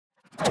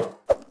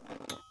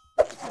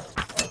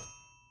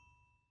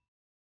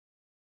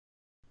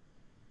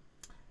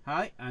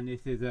Hi, and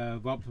this is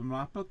Rob from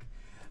Larp,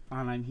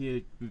 and I'm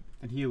here.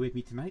 And here with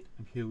me tonight.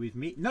 Here with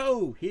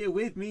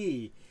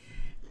me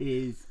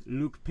is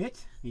Luke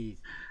Pitt. He's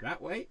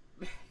that way.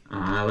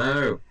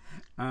 Hello.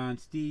 And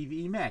Steve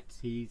E.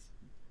 Metze. He's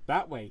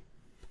that way.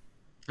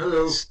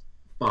 Hello.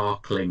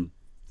 Sparkling.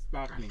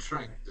 Sparkling. I'm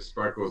trying to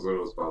sparkle as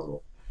little as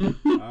possible.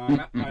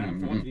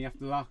 Unfortunately,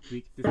 after last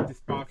week, the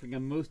sparkling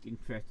I'm most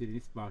interested in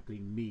is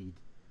sparkling mead.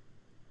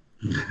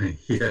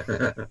 Yeah.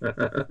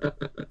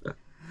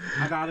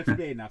 And I'll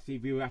explain that. See,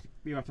 we were at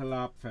a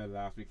Larp fair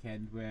last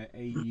weekend where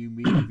a new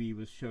movie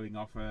was showing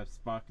off a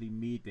sparkling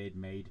mead they'd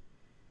made.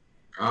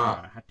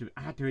 I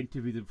had to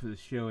interview them for the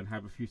show and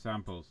have a few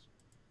samples.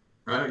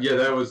 Yeah,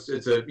 that was.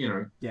 It's a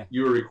Yeah.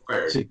 You were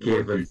required To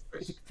give them.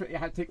 I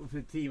had to take one for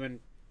the team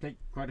and take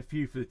quite a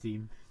few for the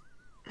team.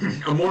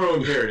 a moral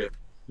imperative.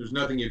 There's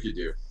nothing you could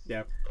do.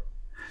 Yeah.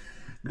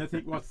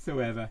 Nothing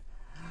whatsoever.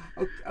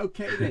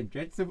 Okay then,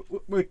 gents. So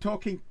we're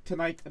talking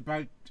tonight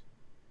about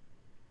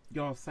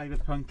your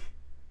Cyberpunk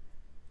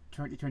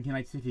 2020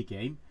 Night City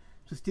game.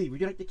 So Steve, would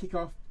you like to kick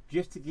off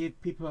just to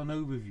give people an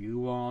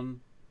overview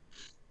on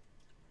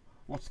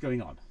what's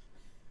going on?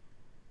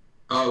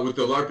 With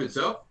the LARP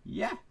itself?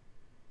 Yeah.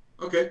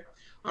 Okay.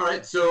 All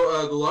right.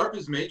 So the LARP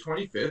is May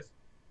 25th.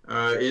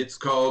 It's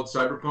called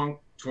Cyberpunk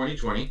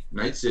 2020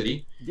 Night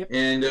City. Yep.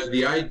 And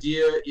the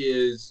idea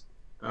is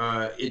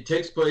it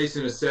takes place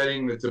in a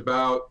setting that's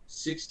about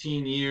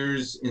 16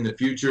 years in the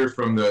future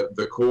from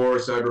the core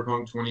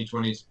Cyberpunk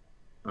 2020's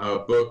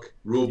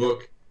rule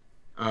book.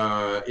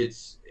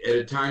 It's at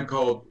a time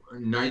called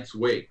Night's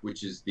Wake,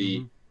 which is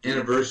the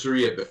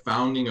anniversary of the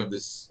founding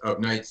of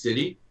Night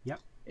City. Yep.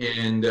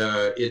 And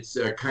it's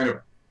a kind of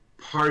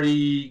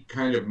party,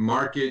 kind of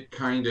market,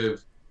 kind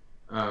of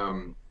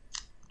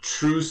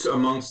truce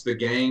amongst the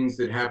gangs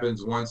that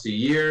happens once a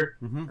year.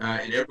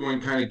 And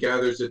everyone kind of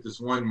gathers at this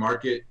one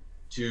market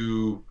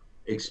to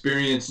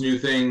experience new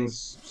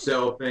things,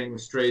 sell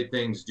things, trade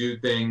things, do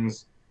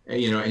things. And,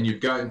 and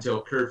you've got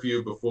until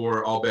curfew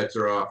before all bets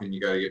are off and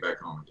you got to get back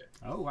home again.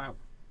 Oh, wow.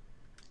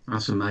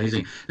 That's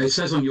amazing. It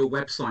says on your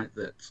website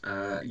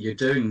that you're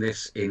doing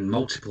this in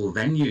multiple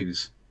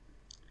venues.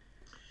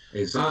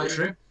 Is that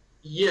true?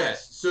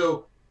 Yes.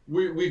 So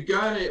we've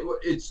got it.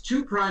 It's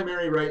two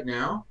primary right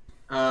now.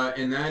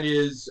 And that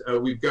is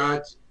we've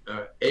got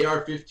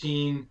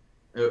AR-15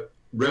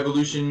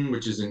 Revolution,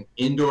 which is an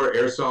indoor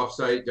airsoft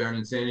site down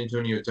in San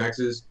Antonio,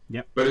 Texas.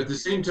 Yep. But at the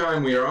same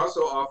time, we are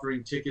also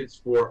offering tickets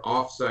for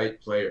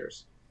off-site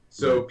players.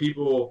 So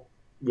people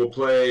will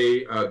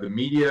play the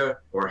media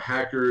or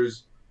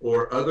hackers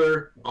or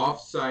other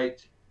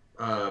off-site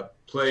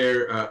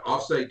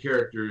off-site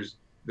characters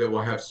that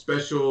will have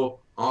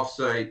special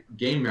off-site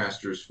game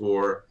masters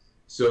for,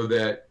 so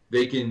that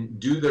they can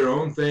do their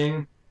own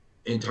thing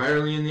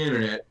entirely in the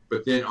internet,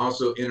 but then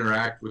also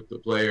interact with the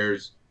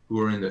players who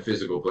are in the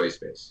physical play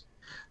space.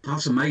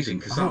 That's amazing,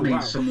 because that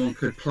means someone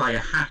could play a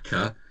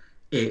hacker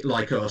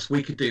like us.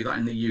 We could do that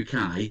in the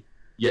UK.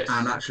 Yes.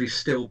 And actually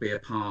still be a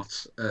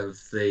part of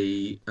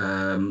the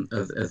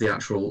of the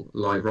actual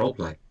live role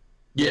play.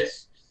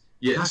 Yes.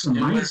 Yes. That's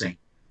amazing.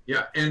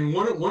 And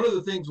one of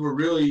the things we're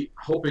really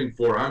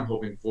I'm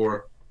hoping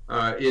for,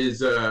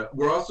 is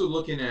we're also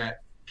looking at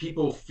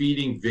people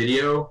feeding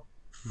video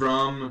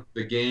from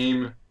the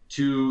game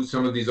to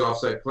some of these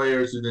offsite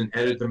players who then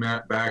edit them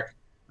back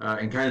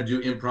and kind of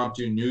do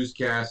impromptu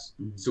newscasts.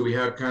 So we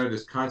have kind of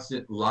this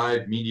constant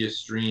live media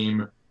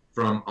stream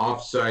from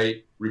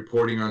offsite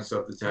reporting on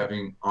stuff that's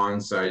happening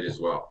on site as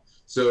well.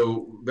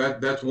 So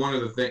that's one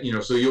of the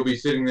things, so you'll be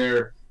sitting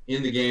there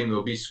in the game,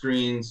 there'll be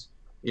screens,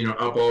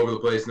 up all over the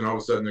place, and then all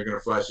of a sudden they're going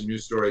to flash a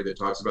news story that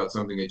talks about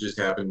something that just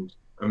happened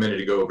a minute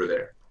ago over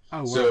there. Oh,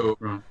 wow. So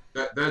Right.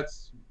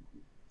 that's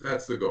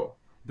the goal.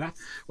 That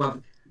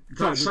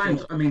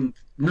sounds. I mean,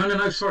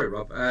 no. Sorry,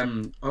 Rob.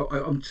 I'm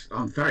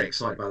very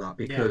excited about that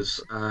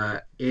because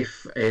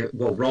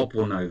Rob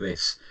will know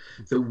this,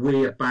 that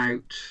we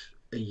about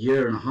a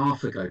year and a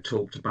half ago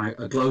talked about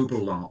a global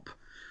LARP,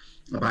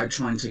 about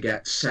trying to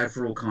get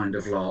several kind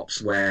of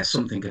LARPs where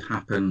something could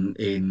happen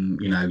in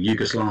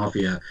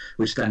Yugoslavia,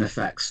 which then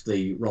affects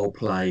the role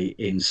play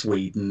in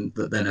Sweden,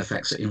 that then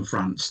affects it in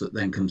France, that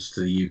then comes to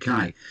the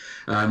UK.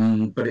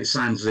 But it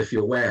sounds as if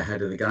you're way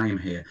ahead of the game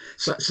here.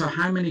 So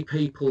how many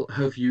people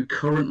have you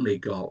currently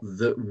got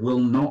that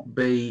will not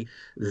be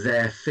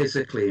there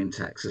physically in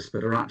Texas,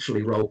 but are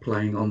actually role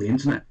playing on the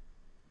internet?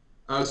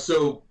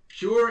 So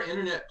pure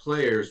internet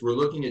players, we're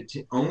looking at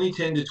only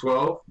 10 to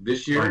 12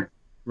 this year.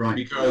 Right.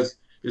 Because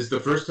it's the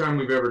first time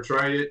we've ever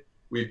tried it.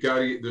 We've got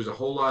to there's a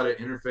whole lot of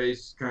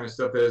interface kind of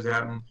stuff that has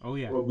happened. Oh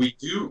yeah. Well, we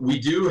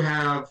do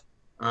have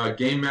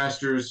game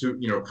masters who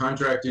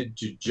contracted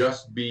to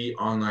just be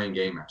online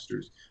game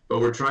masters, but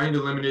we're trying to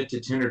limit it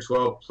to 10 or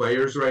 12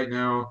 players right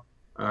now.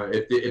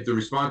 If the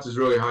response is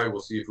really high,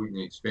 we'll see if we can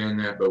expand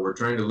that. But we're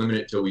trying to limit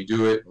it till we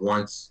do it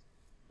once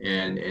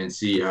and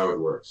see how it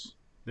works.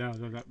 No,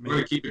 we're going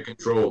to keep it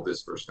controlled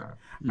this first time.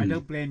 I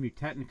don't blame you.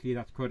 Technically,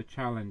 that's quite a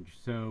challenge.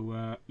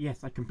 So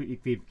yes, I completely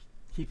agree.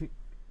 Keep it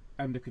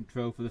under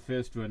control for the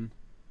first run.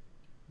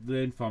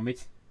 Learn from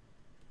it,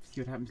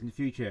 see what happens in the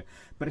future.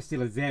 But it's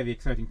still a very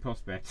exciting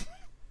prospect.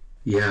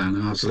 Yeah,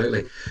 no,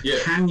 absolutely. Yeah.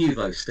 Can you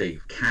though,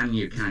 Steve? Can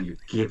you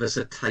give us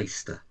a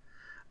taster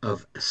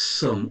of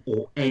some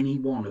or any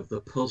one of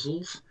the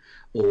puzzles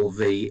or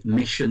the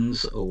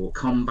missions or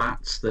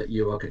combats that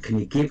you are? Can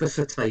you give us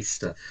a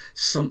taster,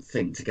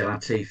 something to get our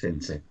teeth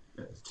into?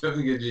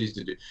 Something good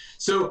to do.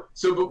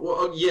 But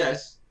well,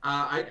 yes,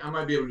 I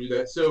might be able to do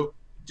that. So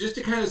just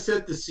to kind of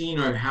set the scene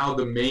on how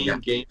the main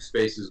game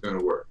space is going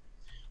to work.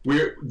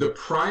 The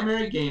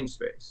primary game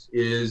space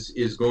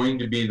is going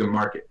to be the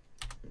market.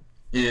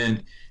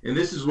 And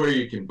this is where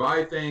you can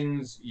buy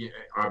things,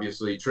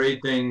 obviously trade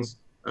things.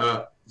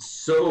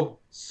 So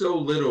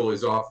little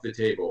is off the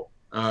table.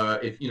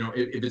 If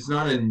it's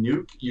not a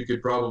nuke, you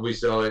could probably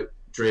sell it,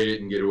 trade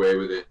it, and get away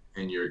with it,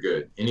 and you're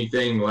good.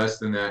 Anything less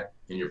than that,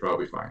 and you're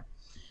probably fine.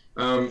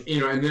 And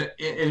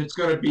it's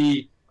going to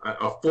be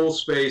a full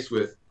space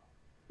with,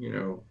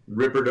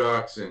 Ripper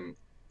Ducks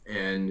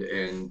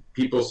and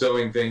people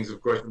selling things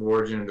of questionable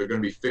origin. And they're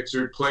going to be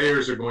fixers.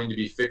 Players are going to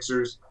be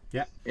fixers.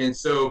 Yeah. And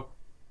so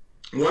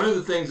one of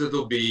the things that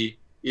there'll be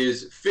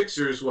is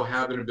fixers will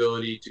have an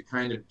ability to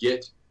kind of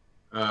get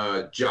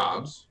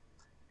jobs,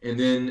 and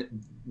then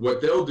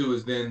what they'll do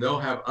is then they'll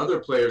have other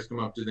players come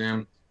up to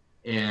them,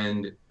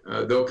 and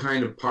they'll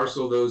kind of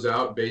parcel those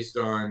out based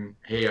on,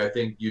 hey, I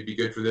think you'd be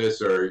good for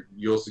this, or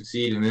you'll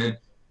succeed. And then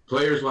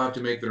players will have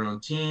to make their own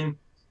team.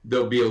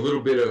 There'll be a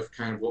little bit of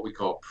kind of what we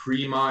call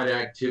pre-mod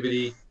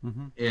activity,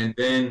 and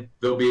then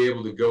they'll be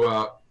able to go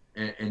out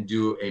and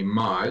do a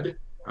mod,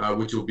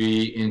 which will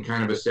be in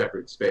kind of a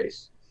separate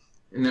space.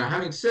 And now,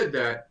 having said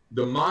that,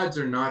 the mods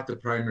are not the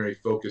primary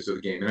focus of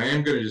the game, and I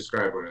am going to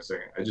describe one in a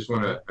second. I just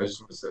want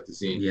to set the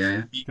scene.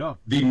 Yeah.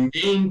 The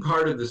main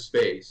part of the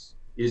space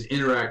is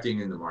interacting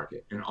in the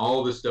market and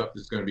all the stuff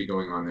that's going to be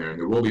going on there. And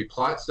there will be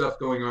plot stuff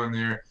going on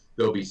there.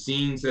 There'll be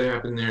scenes that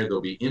happen there.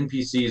 There'll be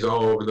NPCs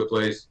all over the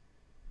place.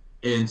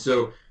 And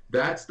so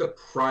that's the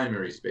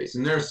primary space.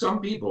 And there are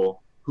some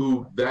people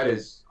who that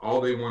is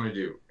all they want to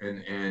do.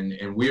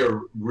 And we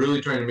are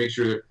really trying to make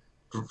sure that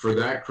for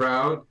that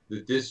crowd,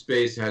 that this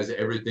space has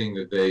everything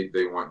that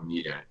they want and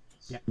need in it.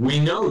 Yeah. We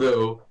know,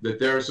 though, that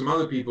there are some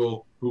other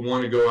people who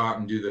want to go out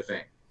and do the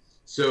thing.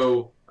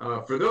 So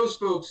for those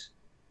folks,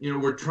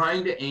 we're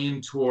trying to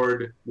aim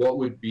toward what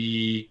would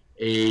be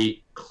a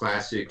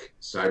classic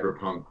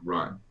Cyberpunk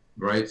run,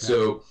 right? Yeah.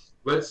 So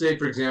let's say,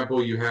 for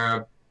example, you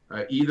have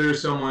either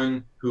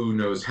someone who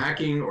knows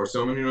hacking or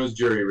someone who knows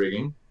jury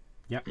rigging.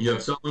 Yep. You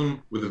have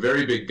someone with a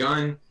very big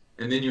gun,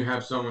 and then you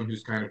have someone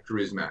who's kind of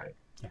charismatic.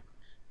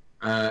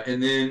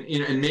 And then,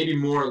 and maybe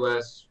more or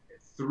less,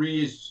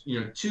 3 is,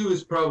 2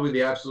 is probably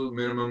the absolute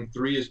minimum.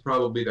 3 is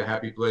probably the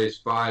happy place.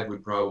 5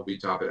 would probably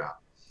top it out.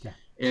 Yeah.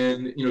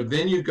 And,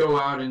 then you go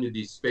out into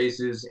these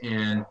spaces,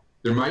 and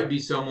there might be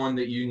someone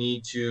that you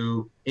need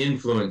to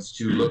influence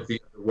to look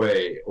the other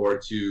way or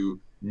to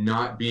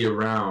not be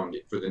around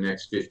for the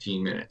next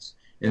 15 minutes.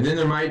 And then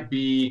there might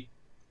be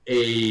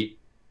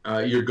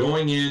you're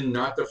going in,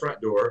 not the front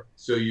door,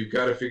 so you've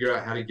got to figure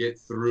out how to get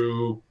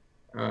through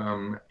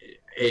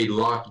a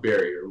locked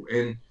barrier.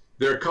 And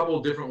there are a couple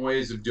of different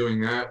ways of doing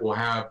that. We'll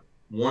have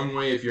one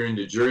way if you're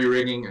into jury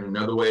rigging and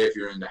another way if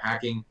you're into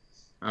hacking.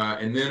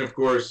 And then, of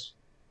course,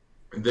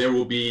 there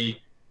will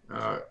be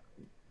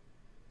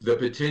the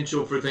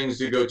potential for things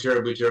to go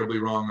terribly, terribly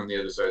wrong on the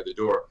other side of the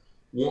door.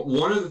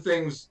 One of the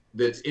things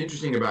that's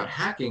interesting about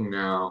hacking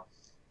now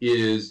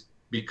is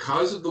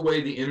because of the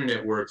way the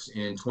internet works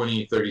in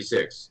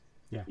 2036,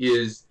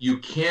 is you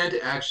can't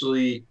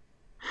actually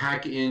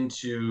hack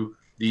into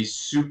these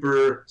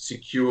super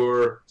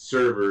secure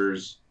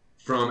servers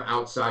from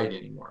outside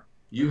anymore.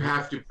 You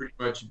have to pretty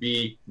much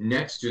be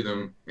next to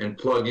them and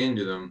plug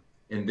into them,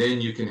 and then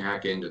you can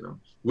hack into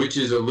them, which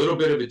is a little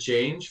bit of a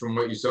change from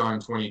what you saw in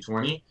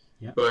 2020,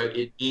 but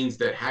it means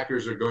that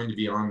hackers are going to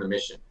be on the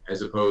mission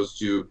as opposed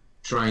to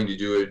trying to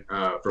do it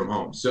from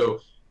home. So,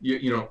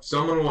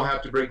 someone will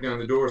have to break down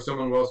the door,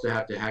 someone will also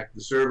have to hack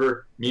the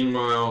server.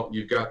 Meanwhile,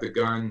 you've got the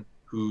gun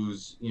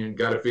who's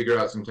got to figure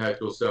out some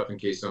tactical stuff in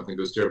case something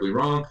goes terribly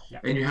wrong,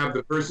 and you have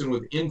the person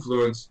with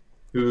influence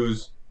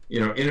who's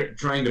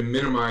trying to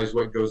minimize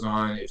what goes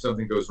on if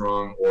something goes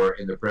wrong, or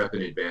in the prep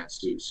in advance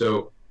too.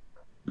 So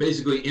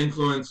basically,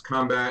 influence,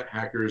 combat,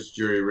 hackers,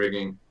 jury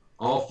rigging,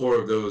 all 4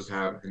 of those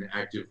have an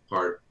active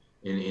part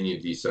in any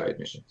of these side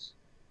missions.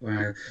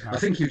 Wow, I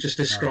think you've just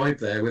described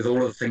there with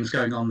all of the things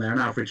going on there an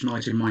average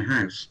night in my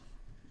house.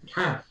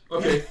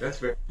 Okay, that's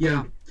fair.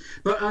 Yeah,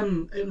 but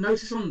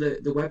notice on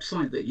the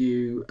website that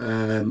you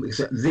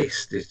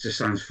this just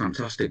sounds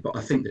fantastic. But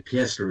I think the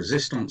pièce de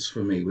résistance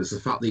for me was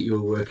the fact that you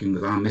were working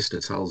with our Mr.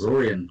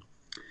 Talzorian.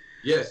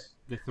 Yes,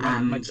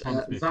 and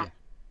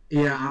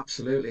yeah,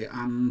 absolutely.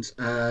 And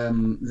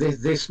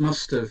this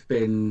must have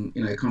been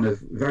kind of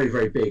very,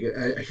 very big,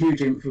 a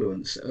huge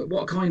influence.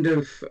 What kind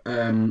of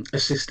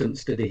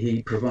assistance did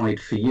he provide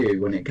for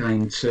you when it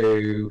came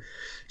to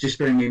just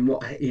bringing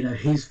what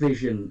his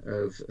vision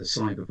of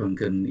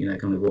Cyberpunk and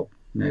kind of what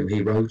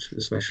he wrote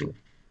especially?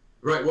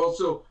 Right. Well,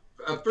 so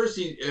first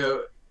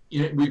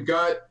we've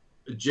got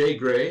Jay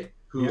Gray,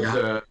 who's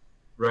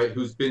right,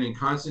 who's been in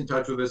constant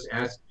touch with us,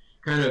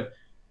 kind of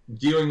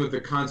dealing with the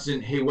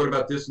constant, hey, what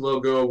about this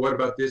logo? What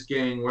about this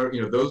game? What,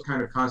 those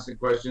kind of constant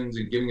questions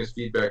and giving us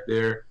feedback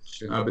there.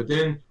 Sure. But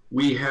then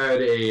we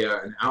had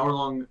an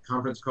hour-long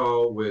conference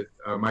call with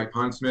Mike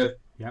Pondsmith,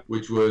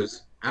 which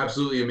was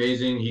absolutely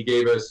amazing. He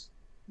gave us,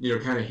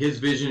 kind of his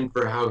vision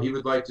for how he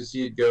would like to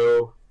see it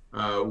go,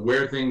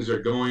 where things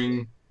are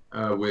going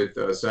with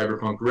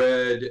Cyberpunk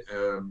Red.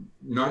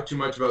 Not too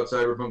much about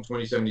Cyberpunk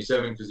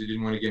 2077 because he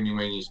didn't want to give me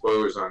any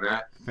spoilers on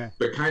that. Okay.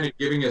 But kind of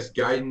giving us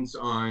guidance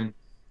on,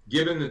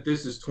 given that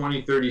this is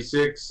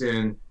 2036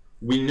 and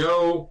we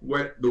know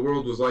what the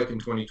world was like in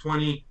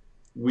 2020,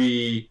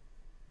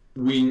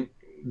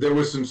 there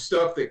was some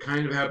stuff that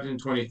kind of happened in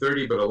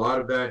 2030, but a lot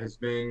of that has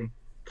been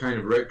kind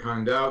of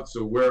retconned out.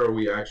 So where are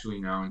we actually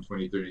now in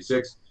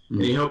 2036?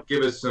 And he helped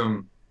give us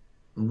some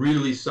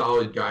really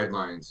solid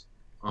guidelines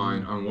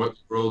on what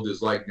the world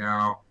is like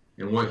now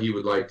and what he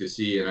would like to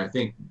see. And I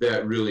think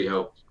that really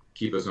helped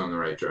keep us on the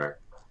right track.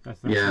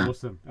 That's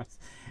awesome.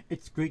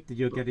 It's great that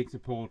you're getting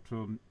support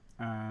from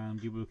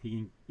you're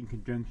working in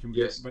conjunction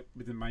with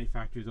the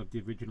manufacturers of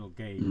the original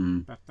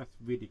game. That's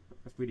really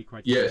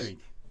quite interesting.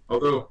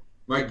 Although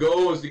my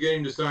goal is to get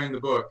him to sign the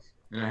book,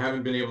 and I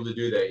haven't been able to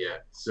do that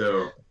yet.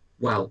 So,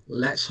 well,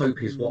 let's hope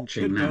he's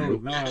watching now,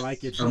 I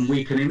like it. and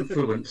we can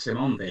influence him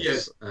on this.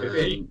 Yes.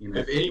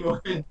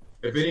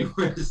 If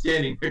anyone is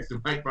standing next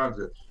to Mike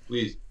Pondsmith,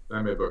 please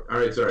sign my book. All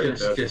right, sorry.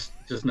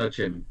 Just nudge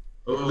him.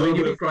 Will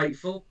you be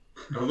grateful?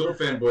 I'm a little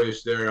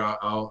fanboyish there.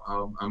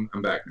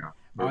 I'm back now.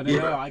 I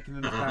don't know. I can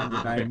understand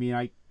it. I mean,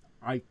 I'm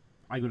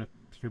gonna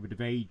show a bit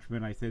of age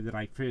when I say that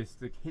I first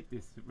hit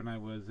this when I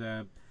was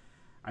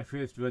I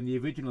first run the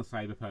original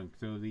Cyberpunk,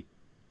 so the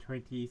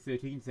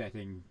 2013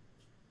 setting,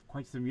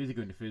 quite some years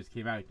ago when it first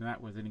came out, and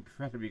that was an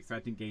incredibly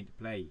exciting game to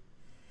play.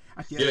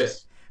 Actually,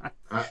 yes.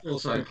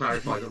 Also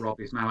clarify that Rob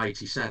is now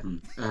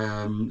 87,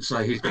 so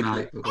he's been at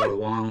it for quite a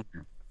while.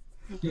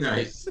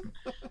 Nice.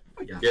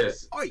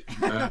 Yes.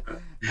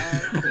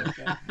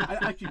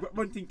 Actually,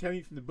 one thing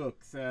coming from the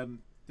books, from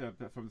the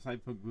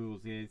Cyberpunk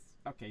rules is,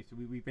 okay, so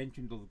we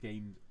mentioned all the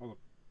games, all of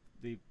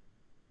the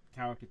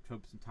character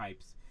tropes and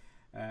types,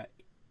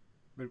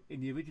 but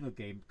in the original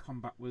game,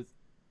 combat was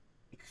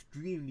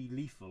extremely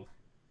lethal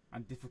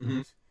and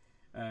difficult,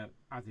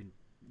 as in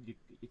you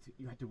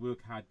had to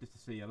work hard just to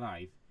stay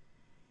alive.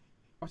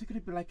 What's it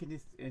going to be like in the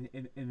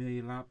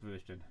Larp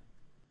version?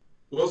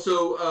 Well,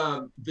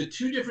 so the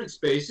two different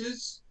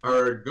spaces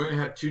are going to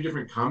have two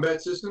different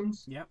combat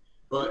systems. Yep.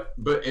 But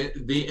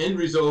the end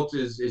result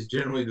is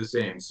generally the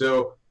same.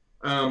 So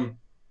the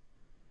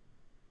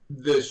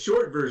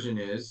short version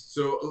is,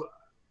 so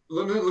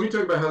let me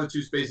talk about how the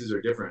two spaces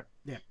are different.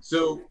 Yeah.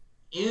 So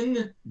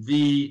in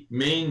the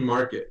main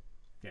market,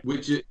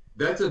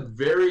 that's a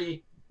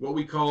very, what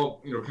we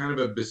call, kind of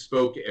a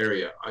bespoke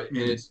area. And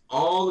it's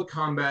all the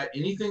combat,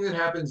 anything that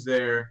happens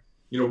there.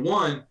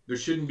 One, there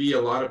shouldn't be a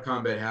lot of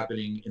combat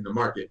happening in the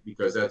market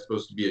because that's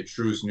supposed to be a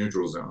truce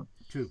neutral zone.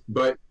 True.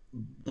 But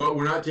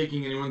we're not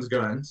taking anyone's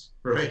guns,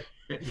 right?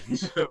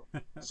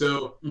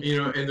 so and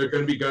there are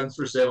going to be guns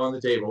for sale on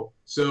the table.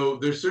 So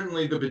there's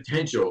certainly the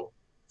potential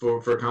for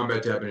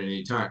combat to happen at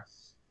any time.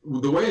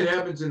 The way it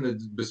happens in the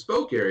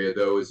bespoke area,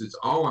 though, is it's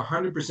all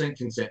 100%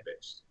 consent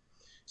based.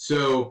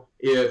 So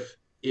if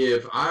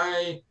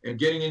I am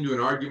getting into an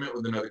argument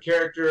with another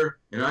character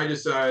and I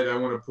decide I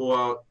want to pull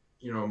out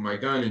my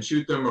gun and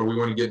shoot them, or we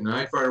want to get in a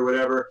knife fight or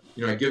whatever,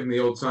 I give them the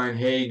old sign,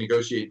 hey,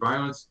 negotiate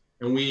violence,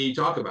 and we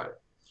talk about it.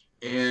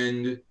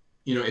 And,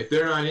 if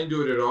they're not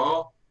into it at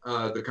all,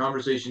 the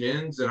conversation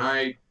ends and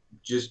I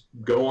just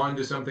go on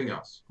to something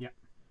else. Yeah.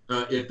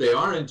 If they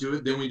are into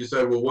it, then we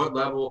decide, well, what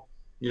level,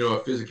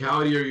 of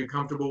physicality are you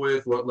comfortable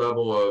with? What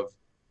level of,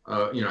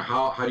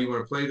 how do you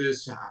want to play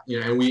this?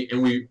 And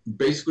we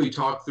basically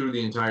talk through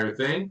the entire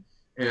thing.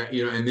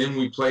 And then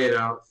we play it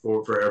out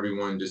for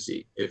everyone to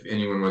see, if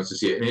anyone wants to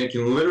see it. And it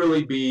can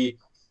literally be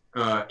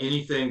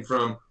anything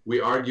from we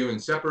argue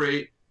and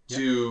separate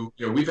to,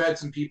 we've had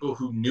some people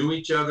who knew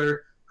each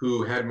other,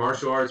 who had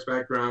martial arts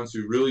backgrounds,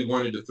 who really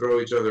wanted to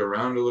throw each other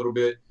around a little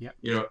bit. Yep.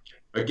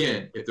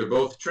 Again, if they're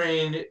both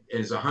trained and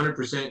it's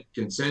 100%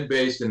 consent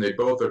based and they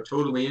both are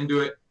totally into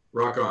it,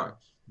 rock on.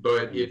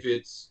 But if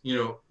it's,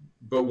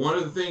 but one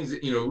of the things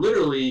that,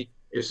 literally,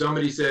 if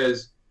somebody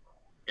says,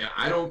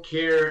 I don't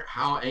care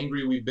how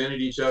angry we've been at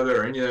each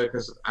other or any of that,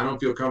 because I don't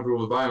feel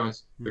comfortable with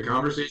violence. The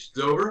conversation's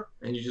over,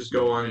 and you just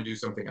go on and do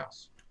something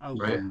else. Oh,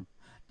 right?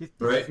 Yeah.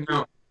 Right?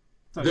 Now,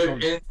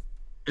 and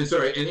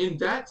in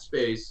that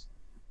space,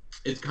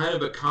 it's kind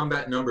of a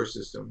combat number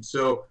system.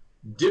 So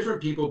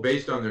different people,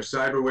 based on their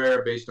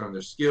cyberware, based on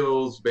their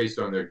skills, based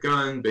on their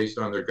gun, based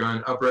on their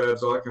gun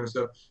uprevs, all that kind of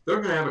stuff, they're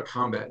going to have a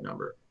combat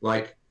number,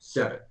 like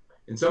 7.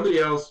 And somebody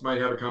else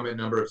might have a combat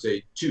number of,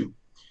 say, 2.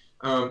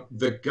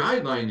 The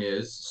guideline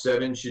is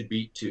 7 should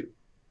beat 2.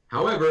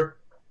 However,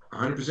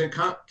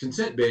 100%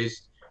 consent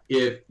based,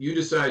 if you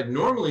decide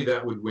normally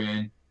that would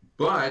win,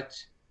 but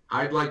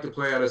I'd like to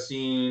play out a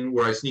scene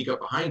where I sneak up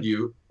behind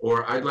you,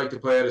 or I'd like to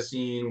play out a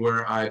scene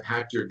where I've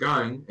hacked your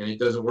gun and it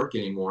doesn't work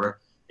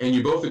anymore, and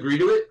you both agree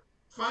to it,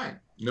 fine.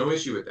 No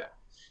issue with that.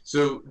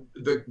 So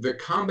the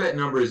combat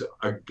number is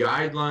a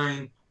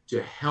guideline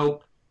to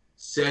help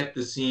set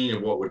the scene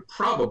of what would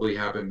probably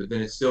happen, but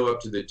then it's still up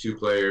to the 2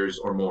 players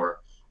or more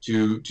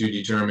to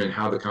determine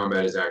how the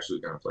combat is actually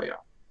going to play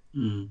out.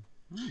 Mm.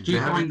 Do you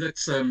find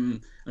that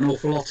an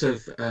awful lot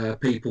of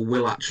people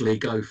will actually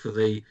go for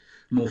the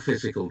more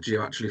physical? Do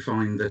you actually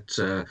find that?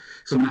 So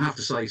I have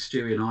to say,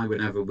 Stewie and I,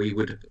 whenever we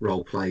would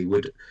role play,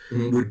 would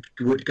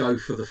go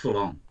for the full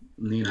on.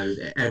 You know,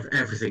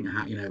 everything.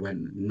 You know,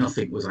 when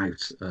nothing was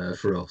out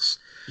for us.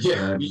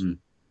 Yeah.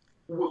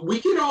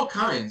 We get all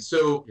kinds.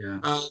 So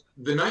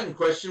the night in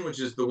question, which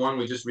is the one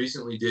we just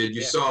recently did,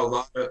 you saw a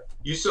lot of,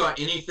 you saw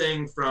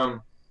anything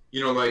from,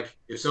 you know, like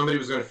if somebody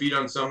was going to feed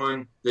on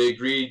someone, they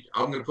agreed,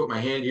 I'm going to put my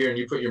hand here and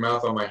you put your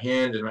mouth on my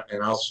hand,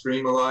 and I'll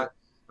scream a lot.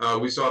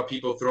 We saw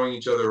people throwing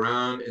each other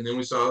around, and then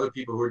we saw other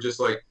people who were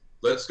just like,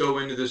 let's go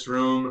into this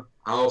room,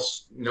 I'll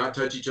not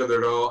touch each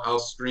other at all, I'll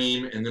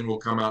scream, and then we'll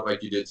come out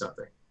like you did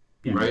something,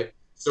 right?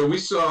 So we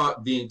saw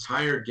the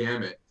entire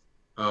gamut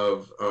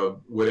of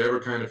whatever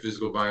kind of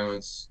physical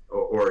violence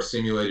or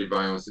simulated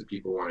violence that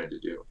people wanted to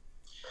do.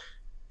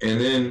 And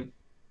then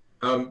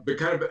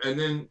and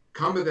then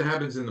combat that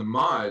happens in the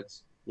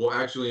mods will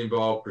actually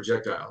involve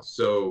projectiles,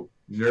 so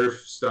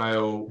Nerf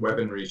style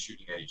weaponry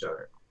shooting at each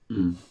other.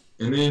 And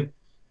then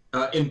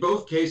in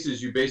both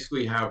cases you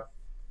basically have,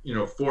 you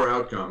know, 4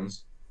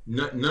 outcomes,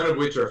 none of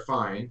which are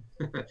fine.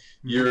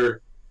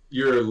 you're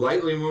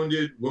lightly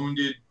wounded,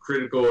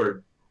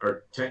 critical,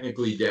 or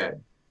technically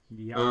dead.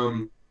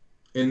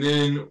 And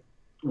then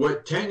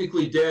what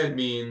technically dead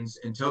means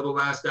until the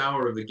last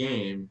hour of the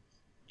game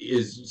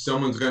is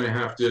someone's going to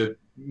have to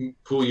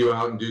pull you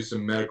out and do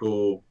some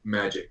medical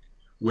magic,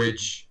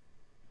 which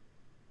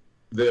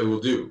they will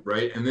do,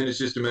 right? And then it's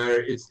just a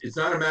matter, it's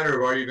not a matter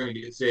of are you going to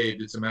get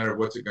saved, it's a matter of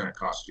what's it going to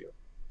cost you.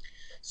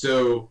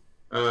 So,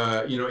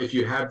 you know, if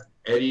you have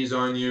eddies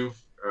on you,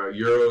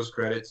 euros,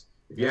 credits,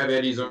 if you have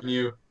eddies on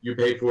you, you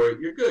pay for it,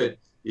 you're good.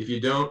 If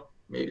you don't,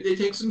 maybe they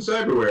take some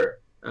cyberware.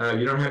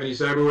 You don't have any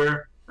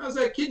cyberware, how's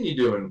that kidney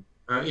doing?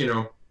 You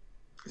know,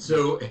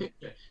 so,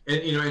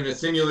 and you know, and a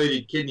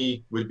simulated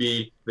kidney would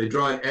be, they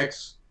draw an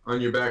X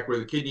on your back where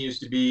the kidney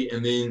used to be,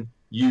 and then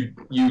you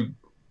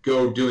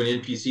go do an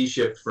NPC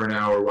shift for an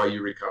hour while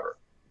you recover,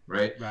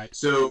 right?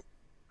 So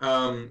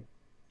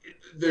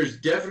there's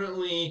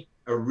definitely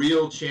a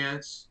real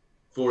chance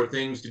for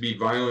things to be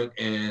violent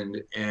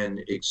and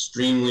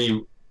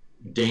extremely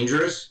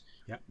dangerous,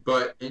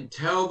 but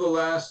until the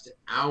last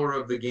hour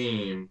of the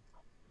game,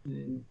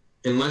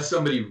 unless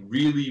somebody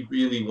really,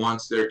 really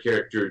wants their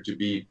character to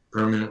be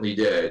permanently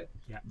dead,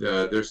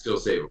 they're still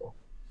savable.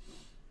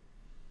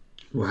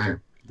 Wow.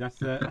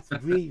 That's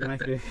really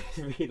nice.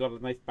 Really got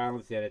a nice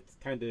balance here. It's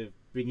kind of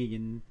bringing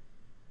in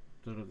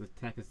sort of the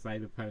tech of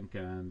Cyberpunk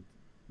and,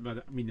 well,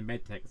 I mean the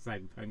med tech of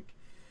Cyberpunk,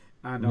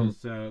 and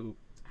also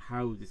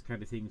how this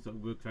kind of thing sort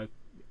of works out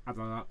as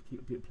a lot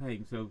keep people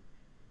playing. So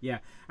yeah,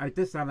 and it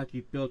does sound like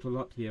you've built a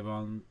lot here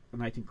on the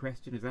night in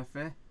question. Is that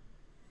fair?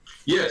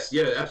 Yes,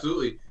 yeah,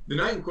 absolutely. The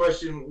night in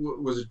question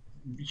was a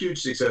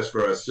huge success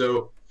for us.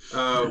 So,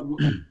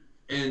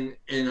 and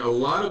a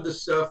lot of the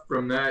stuff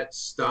from that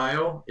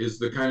style is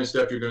the kind of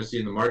stuff you're going to see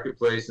in the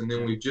marketplace. And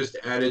then we've just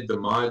added the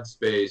mod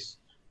space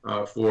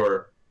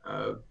for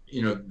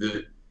you know,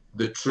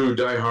 the true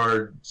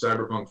diehard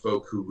Cyberpunk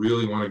folk who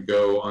really want to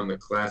go on the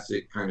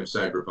classic kind of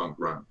Cyberpunk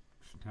run.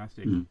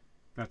 Fantastic.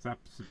 That's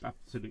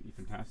absolutely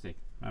fantastic.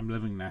 I'm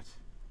loving that.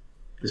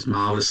 It's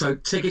marvellous. So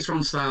tickets are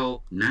on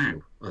sale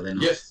now, are they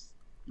not? Yes,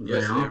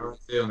 they are on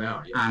sale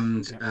now. Yes.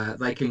 And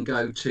they can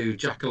go to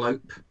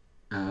Jackalope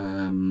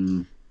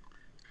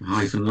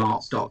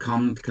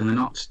 -larp.com, can they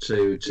not,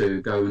 to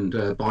go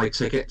and buy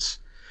tickets?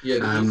 Yeah,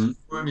 the easiest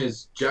one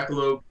is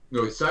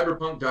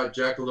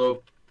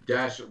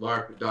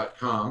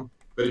cyberpunk.jackalope-larp.com.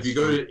 But if you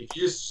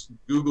just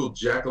Google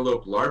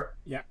Jackalope LARP,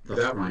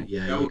 that's right.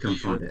 Yeah, you can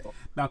find it.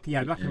 That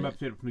come up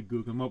straight from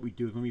Google. And what we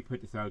do is when we put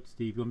this out,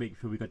 Steve, we'll make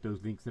sure we got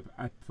those links up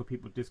for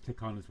people to just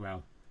click on as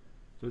well.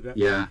 So that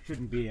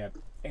shouldn't be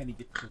any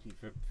difficulty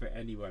for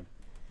anyone.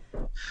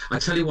 I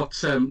tell you what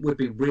would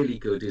be really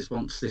good is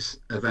once this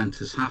event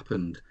has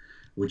happened,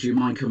 would you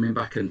mind coming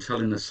back and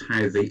telling us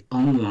how the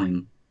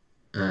online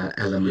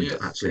element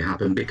actually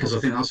happened? Because I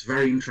think that's a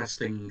very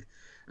interesting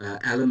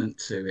element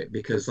to it,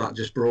 because that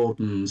just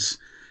broadens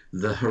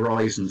the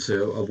horizon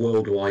to a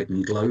worldwide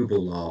and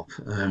global LARP.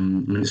 I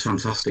mean, it's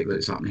fantastic that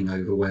it's happening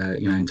over where,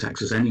 you know, in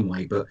Texas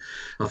anyway, but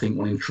I think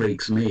what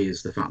intrigues me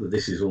is the fact that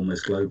this is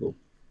almost global.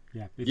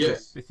 Yeah,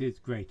 this is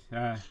great.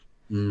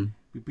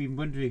 We've been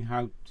wondering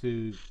how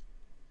to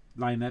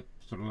line up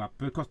sort of LARP,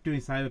 but of course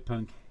doing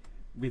Cyberpunk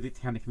with its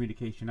kind of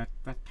communication,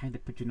 that kind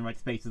of puts you in the right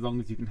space as long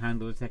as you can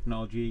handle the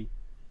technology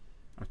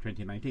of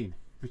 2019,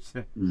 which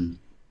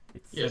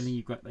it's something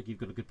you've got a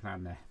good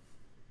plan there.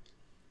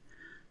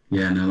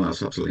 Yeah, no,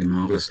 that's absolutely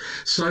marvellous.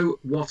 So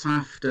what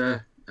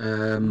after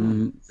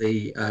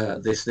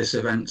this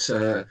event,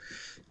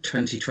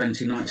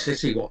 2020 Night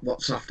City,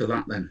 what's after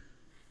that then?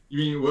 You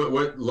mean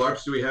what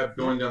LARPs do we have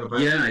going down the pipe?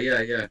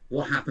 Yeah.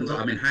 What happens?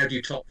 I mean, how do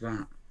you top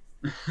that?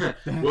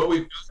 Well,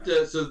 we've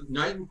got so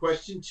Night in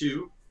Question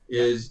 2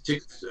 is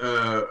tickets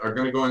are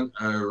going to go on.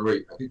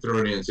 Wait, I think they're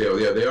already on sale.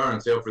 Yeah, they are on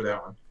sale for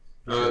that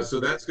one. So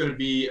that's going to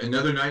be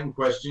another Night in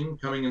Question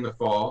coming in the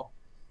fall,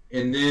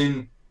 and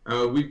then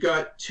we've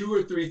got 2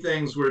 or 3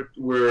 things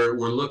we're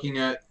looking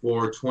at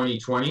for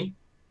 2020.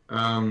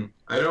 I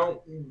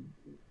don't.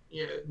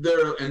 Yeah,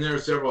 there are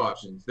several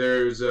options.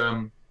 There's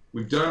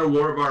we've done a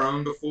War of Our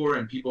Own before,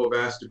 and people have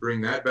asked to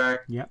bring that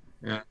back. Yep.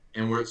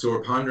 And we're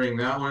pondering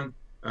that one.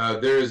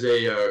 There is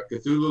a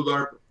Cthulhu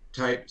LARP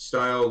type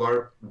style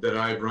LARP that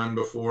I've run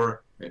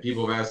before, and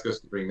people have asked us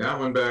to bring that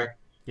one back.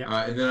 Yep.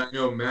 And then I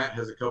know Matt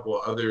has a couple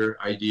of other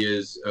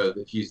ideas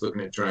that he's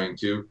looking at trying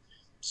to.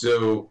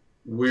 So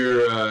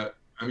we're,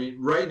 I mean,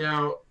 right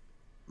now,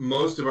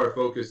 most of our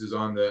focus is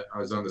on the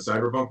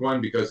Cyberpunk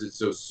one because it's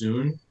so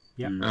soon.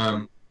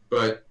 Yep.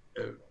 But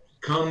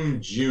come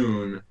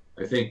June,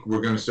 I think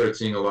we're going to start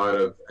seeing a lot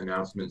of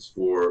announcements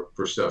for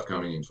stuff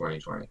coming in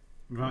 2020.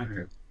 Right.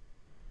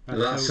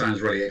 That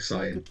sounds really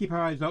exciting. Keep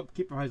our eyes up.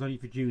 Keep our eyes on you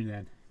for June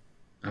then.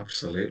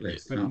 Absolutely.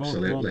 But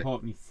Absolutely. more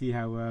importantly, see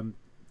how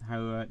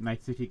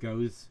Night City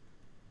goes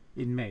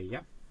in May. Yeah.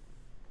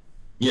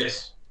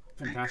 Yes.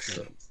 Fantastic.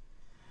 Excellent.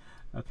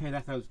 Okay,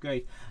 that sounds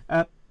great.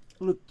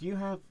 Look, do you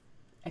have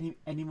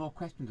any more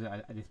questions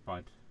at this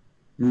point?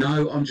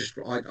 No, I'm just.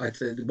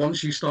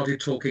 Once you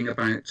started talking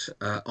about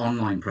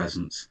online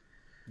presence,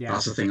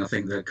 that's the thing I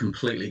think that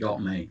completely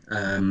got me,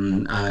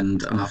 and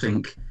I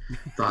think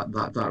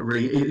that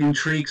really it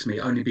intrigues me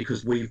only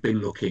because we've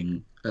been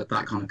looking at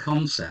that kind of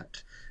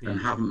concept and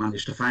haven't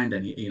managed to find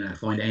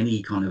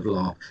any kind of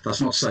LARP.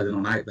 That's not to say they're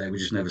not out there. We've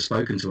just never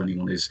spoken to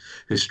anyone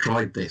who's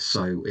tried this.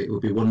 So it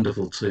would be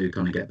wonderful to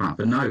kind of get back.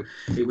 But no,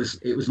 it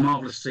was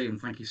marvelous to see, and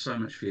thank you so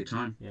much for your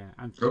time. Yeah,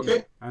 and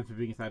okay. And for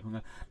being a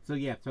Cyberpunk. So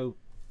yeah, so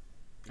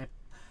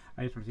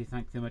I just want to say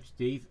thanks so much,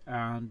 Steve,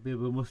 and we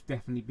will most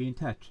definitely be in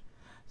touch.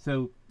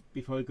 So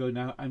before we go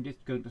now, I'm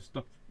just going to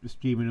stop the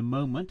stream in a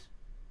moment.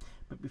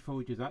 But before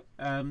we do that,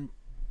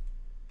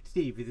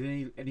 Steve, is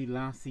there any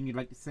last thing you'd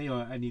like to say,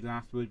 or any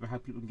last word about how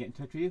people can get in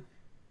touch with you?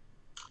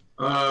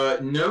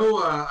 No,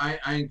 I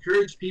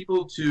encourage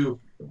people to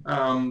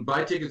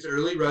buy tickets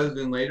early rather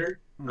than later.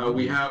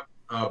 We have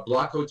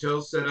block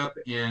hotels set up,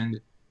 and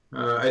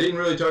I didn't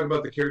really talk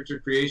about the character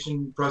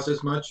creation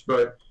process much,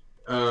 but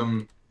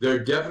there are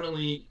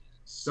definitely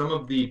some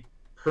of the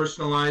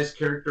personalized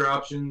character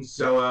options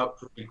sell out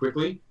pretty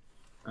quickly,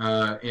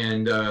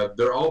 and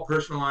they're all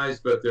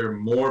personalized, but they're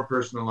more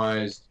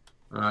personalized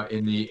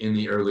in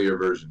the earlier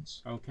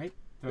versions. Okay,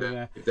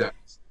 so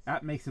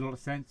that makes a lot of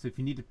sense. So if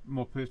you need a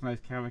more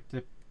personalized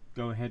character,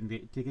 go ahead and get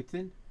your tickets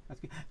in.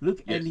 That's good.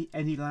 Look, yes.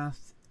 Any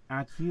last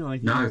ads for you or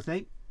anything to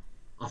say?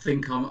 I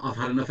think I've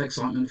had enough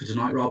excitement for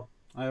tonight, Rob.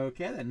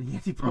 Okay then.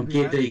 Yes, you I'm probably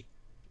giddy.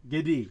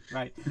 Giddy,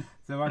 right.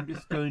 So I'm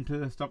just going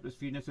to stop the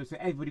stream now. So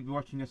everybody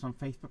watching us on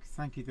Facebook,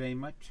 thank you very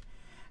much.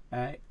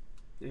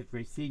 It's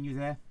great seeing you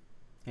there.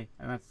 Okay,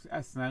 and that's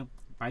us now.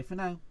 Bye for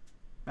now.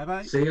 Bye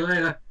bye. See you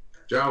later.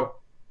 Ciao.